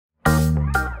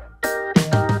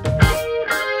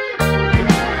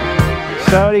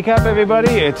Howdy cap everybody,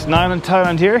 it's Niall in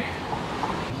Thailand here.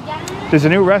 There's a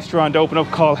new restaurant open up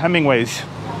called Hemingway's.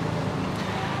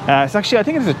 It's actually, I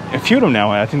think there's a few of them now.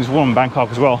 I think there's one in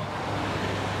Bangkok as well.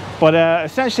 But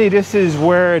essentially this is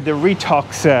where the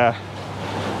Retox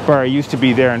bar used to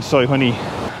be there in Soy Honey.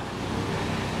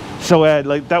 So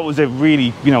like that was a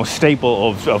really, you know, staple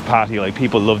of Pattaya. Like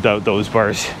people loved those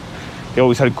bars. They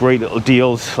always had great little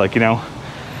deals, like, you know,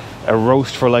 a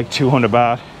roast for like 200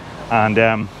 baht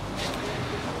and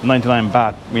 99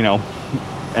 baht, you know,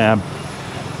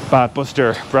 baht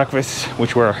buster breakfasts,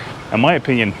 which were, in my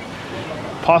opinion,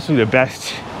 possibly the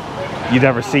best you'd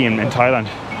ever see in Thailand,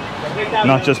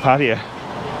 not just Pattaya.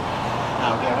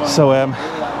 So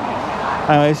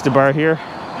anyways, the bar here.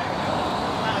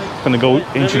 Gonna go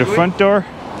into the front door.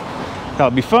 That'll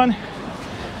be fun.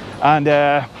 And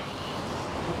we're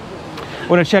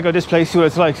gonna check out this place, see what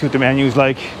it's like, see what the menu's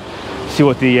like, see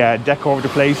what the decor of the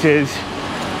place is.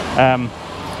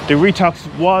 The Retox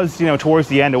was, you know, towards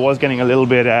the end, it was getting a little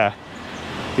bit,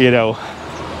 you know,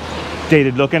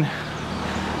 dated looking.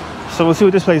 So we'll see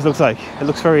what this place looks like. It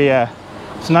looks very,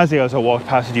 it's a nice day as I walked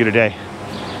past it the other day.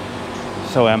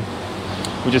 So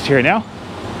we're just here now.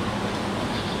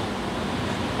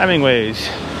 Hemingway's.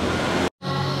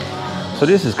 So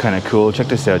this is kind of cool. Check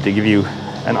this out. They give you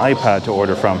an iPad to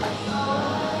order from.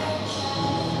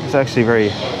 It's actually very,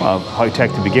 well, high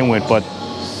tech to begin with, but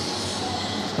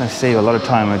it's going to save a lot of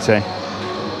time, I'd say.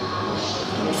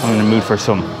 I'm in the mood for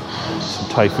some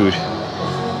Thai food.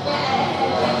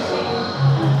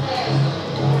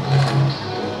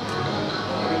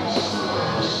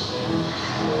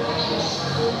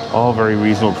 All very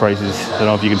reasonable prices. I don't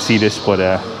know if you can see this, but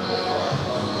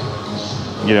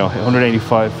you know,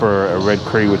 185 for a red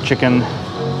curry with chicken.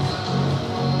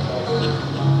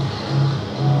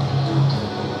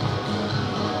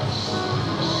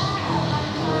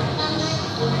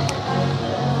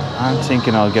 I'm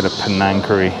thinking I'll get a Penang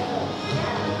curry.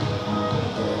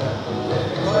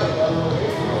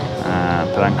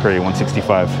 Penang curry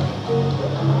 165.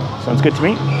 Sounds good to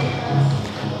me.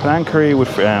 Penang curry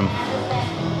with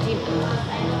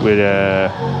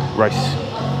rice.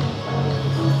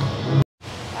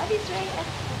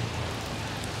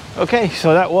 Okay,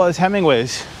 so that was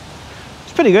Hemingway's.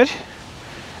 It's pretty good.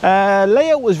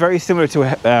 Layout was very similar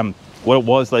to what it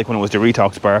was like when it was the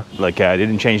Retox bar. Like it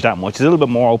didn't change that much. It's a little bit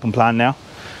more open plan now.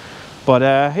 But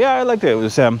yeah, I liked it. It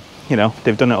was, you know,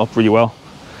 they've done it up really well.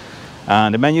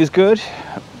 And the menu's good.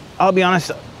 I'll be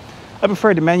honest, I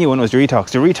preferred the menu when it was the Retox.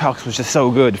 The Retox was just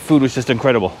so good. The food was just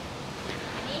incredible.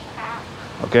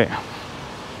 Okay.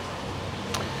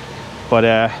 But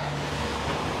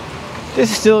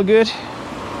this is still good.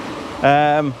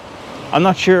 I'm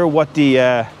not sure what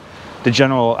the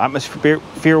general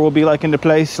atmosphere will be like in the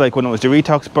place. Like when it was the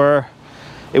Retox bar,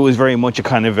 it was very much a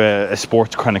kind of a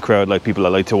sports kind of crowd, like people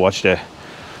that like to watch the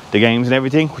games and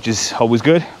everything, which is always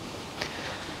good.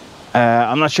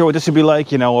 I'm not sure what this would be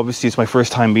like. You know, obviously it's my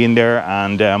first time being there,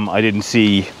 and I didn't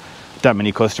see that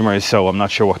many customers, so I'm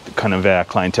not sure what kind of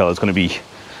clientele is going to be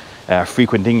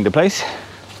frequenting the place.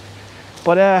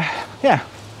 But yeah,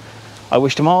 I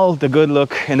wish them all the good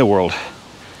luck in the world.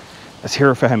 Let's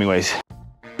hear it for Hemingway's.